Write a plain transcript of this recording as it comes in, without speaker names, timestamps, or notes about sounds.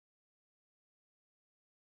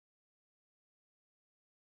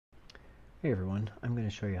Hey everyone, I'm going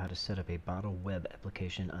to show you how to set up a bottle web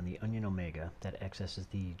application on the Onion Omega that accesses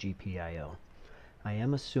the GPIO. I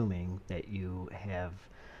am assuming that you have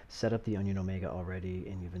set up the Onion Omega already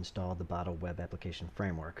and you've installed the bottle web application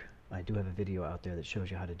framework. I do have a video out there that shows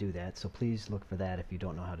you how to do that, so please look for that if you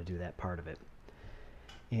don't know how to do that part of it.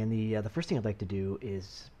 And the first thing I'd like to do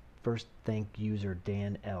is first thank user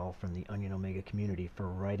Dan L. from the Onion Omega community for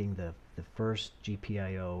writing the first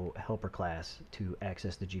GPIO helper class to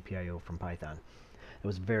access the GPIO from Python. It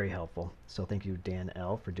was very helpful, so thank you Dan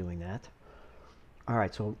L. for doing that.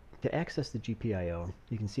 Alright, so to access the GPIO,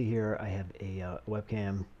 you can see here I have a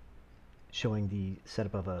webcam showing the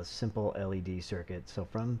setup of a simple LED circuit. So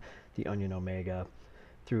from the Onion Omega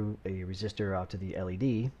through a resistor out to the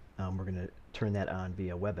LED, we're going to turn that on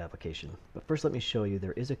via web application. But first let me show you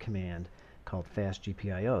there is a command called fast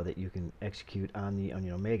GPIO that you can execute on the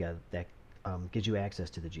Onion Omega that gives you access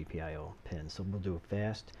to the GPIO pin. So we'll do a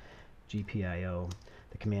fast GPIO.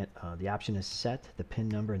 The command, the option is set. The pin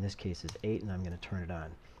number in this case is 8, and I'm going to turn it on.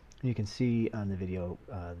 And you can see on the video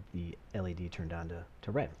the LED turned on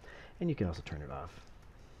to red, and you can also turn it off.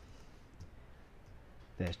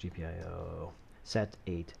 Fast GPIO set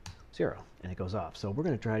 8 0, and it goes off. So we're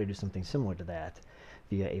going to try to do something similar to that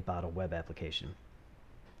via a bottle web application.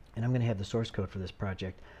 And I'm going to have the source code for this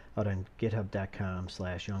project out on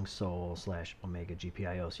github.com/youngsoul/omega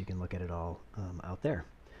GPIO, so you can look at it all out there.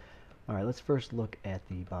 Alright, let's first look at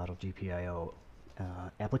the bottle GPIO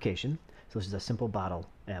application. So this is a simple bottle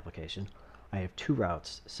application. I have two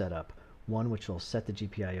routes set up, one which will set the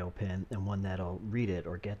GPIO pin and one that'll read it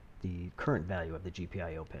or get the current value of the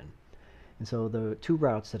GPIO pin. And so the two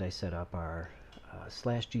routes that I set up are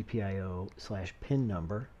 /GPIO/pin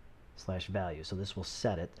number /value. So this will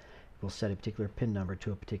set it. It will set a particular pin number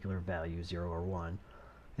to a particular value, 0 or 1.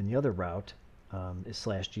 And the other route is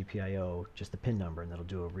 /GPIO, just the pin number, and that'll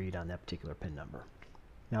do a read on that particular pin number.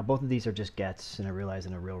 Now both of these are just gets, and I realize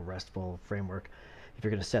in a real RESTful framework, if you're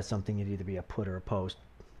going to set something, it'd either be a put or a post.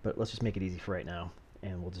 But let's just make it easy for right now,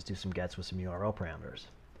 and we'll just do some gets with some URL parameters.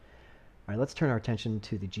 All right, let's turn our attention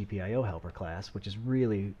to the GPIO helper class, which is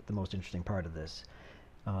really the most interesting part of this.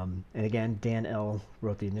 And again, Dan L.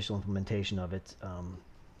 wrote the initial implementation of it,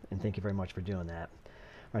 and thank you very much for doing that.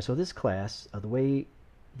 All right, so this class,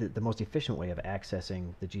 the most efficient way of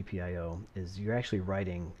accessing the GPIO is you're actually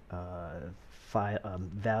writing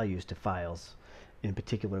values to files in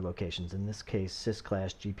particular locations. In this case, sys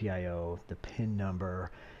GPIO, the pin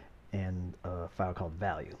number, and a file called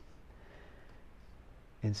value.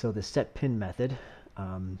 And so the set pin method,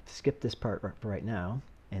 skip this part for right now,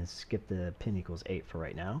 and skip the pin equals 8 for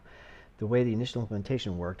right now. The way the initial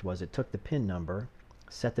implementation worked was it took the pin number,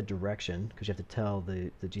 set the direction, because you have to tell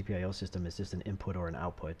the GPIO system is this an input or an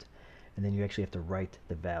output, and then you actually have to write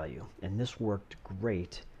the value. And this worked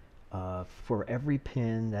great for every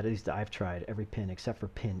pin, that is, I've tried every pin except for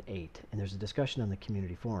pin 8. And there's a discussion on the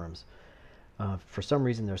community forums. For some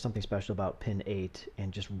reason there's something special about pin 8,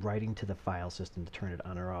 and just writing to the file system to turn it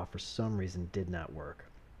on or off for some reason did not work.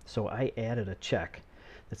 So I added a check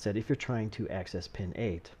that said if you're trying to access pin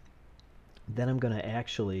 8, then I'm going to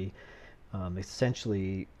actually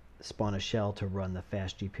essentially spawn a shell to run the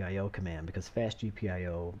fast GPIO command, because fast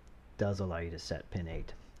GPIO does allow you to set pin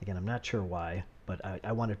 8. Again, I'm not sure why, but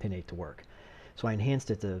I wanted pin 8 to work. So I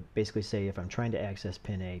enhanced it to basically say if I'm trying to access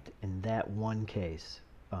pin 8, in that one case,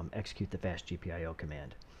 execute the fast GPIO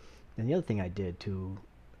command. And the other thing I did to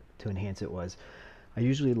enhance it was I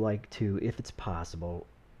usually like to, if it's possible,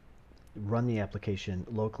 run the application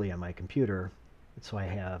locally on my computer, so I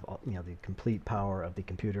have the complete power of the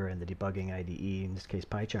computer and the debugging IDE, in this case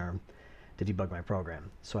PyCharm, to debug my program.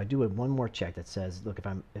 So I do one more check that says, look, if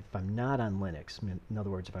I'm not on Linux, in other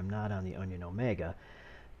words, if I'm not on the Onion Omega,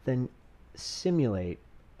 then simulate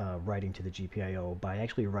writing to the GPIO by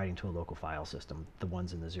actually writing to a local file system, the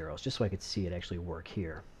ones and the zeros, just so I could see it actually work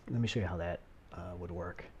here. Let me show you how that would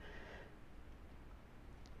work.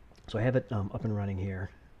 So I have it up and running here,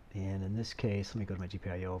 and in this case, let me go to my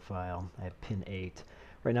GPIO file. I have pin 8.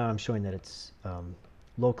 Right now I'm showing that it's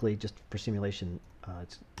locally, just for simulation,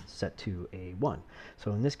 it's set to a 1.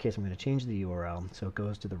 So in this case I'm going to change the URL so it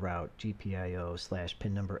goes to the route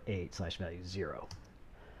GPIO/pin number 8/value 0.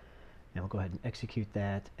 Now we'll go ahead and execute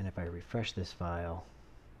that, and if I refresh this file,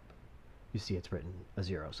 you see it's written a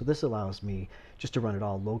 0. So this allows me just to run it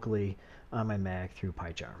all locally on my Mac through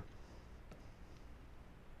PyCharm.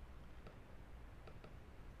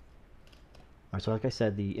 All right, so like I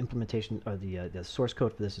said, the implementation, or the source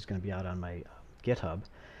code for this is going to be out on my GitHub.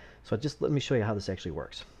 So just let me show you how this actually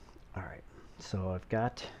works. All right, so I've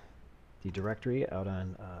got the directory out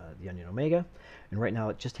on the Onion Omega, and right now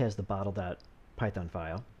it just has the bottle.python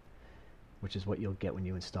file. which is what you'll get when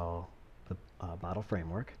you install the Bottle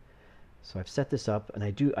framework. So I've set this up, and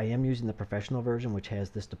I am using the professional version, which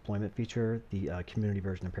has this deployment feature. The community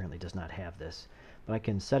version apparently does not have this, but I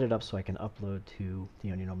can set it up so I can upload to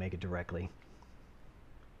the Onion Omega directly.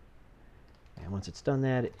 And once it's done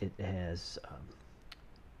that, it has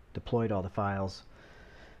deployed all the files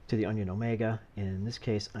to the Onion Omega. And in this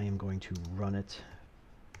case, I am going to run it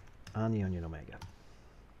on the Onion Omega.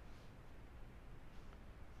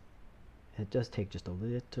 It does take just a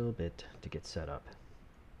little bit to get set up.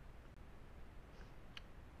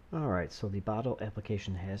 Alright, so the Bottle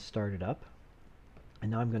application has started up.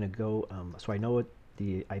 And now I'm going to go, so I know what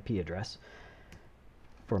the IP address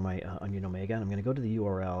for my Onion Omega. And I'm going to go to the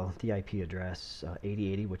URL, the IP address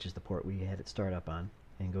 8080, which is the port we had it start up on,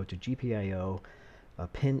 and go to GPIO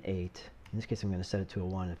pin 8. In this case, I'm going to set it to a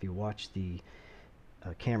 1. If you watch the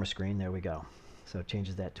camera screen, there we go. So it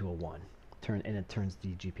changes that to a 1. And it turns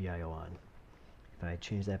the GPIO on. If I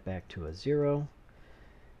change that back to a 0,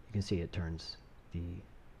 you can see it turns the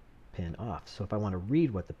pin off. So if I want to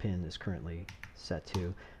read what the pin is currently set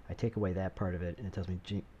to, I take away that part of it, and it tells me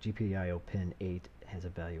GPIO pin 8 has a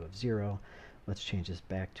value of 0. Let's change this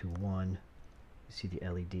back to 1. You see the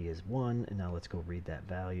LED is 1, and now let's go read that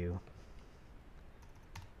value.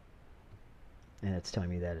 And it's telling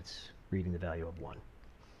me that it's reading the value of 1.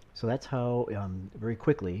 So that's how, very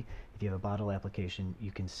quickly, if you have a Bottle application,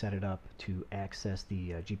 you can set it up to access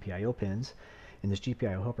the GPIO pins. And this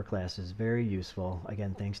GPIO helper class is very useful.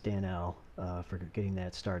 Again, thanks Dan L for getting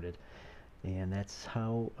that started. And that's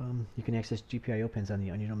how you can access GPIO pins on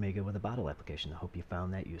the Onion Omega with a Bottle application. I hope you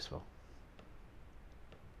found that useful.